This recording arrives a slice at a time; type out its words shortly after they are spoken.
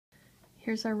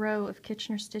Here's our row of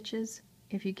Kitchener stitches.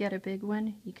 If you get a big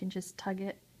one, you can just tug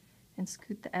it and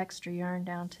scoot the extra yarn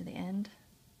down to the end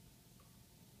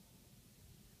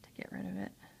to get rid of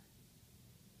it.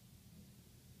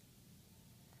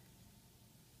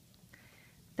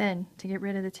 Then, to get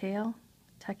rid of the tail,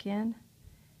 tuck in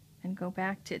and go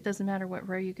back to, it doesn't matter what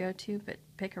row you go to, but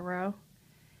pick a row,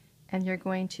 and you're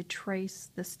going to trace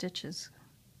the stitches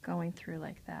going through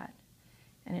like that.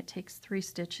 And it takes 3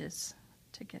 stitches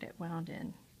to get it wound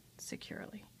in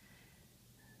securely.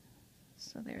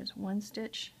 So there's 1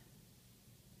 stitch.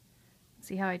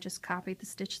 See how I just copied the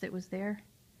stitch that was there?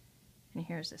 And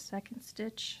here's a 2nd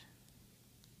stitch.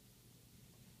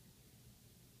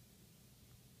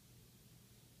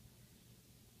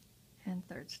 And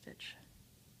 3rd stitch.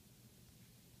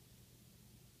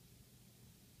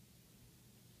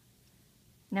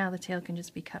 Now the tail can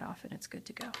just be cut off and it's good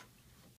to go.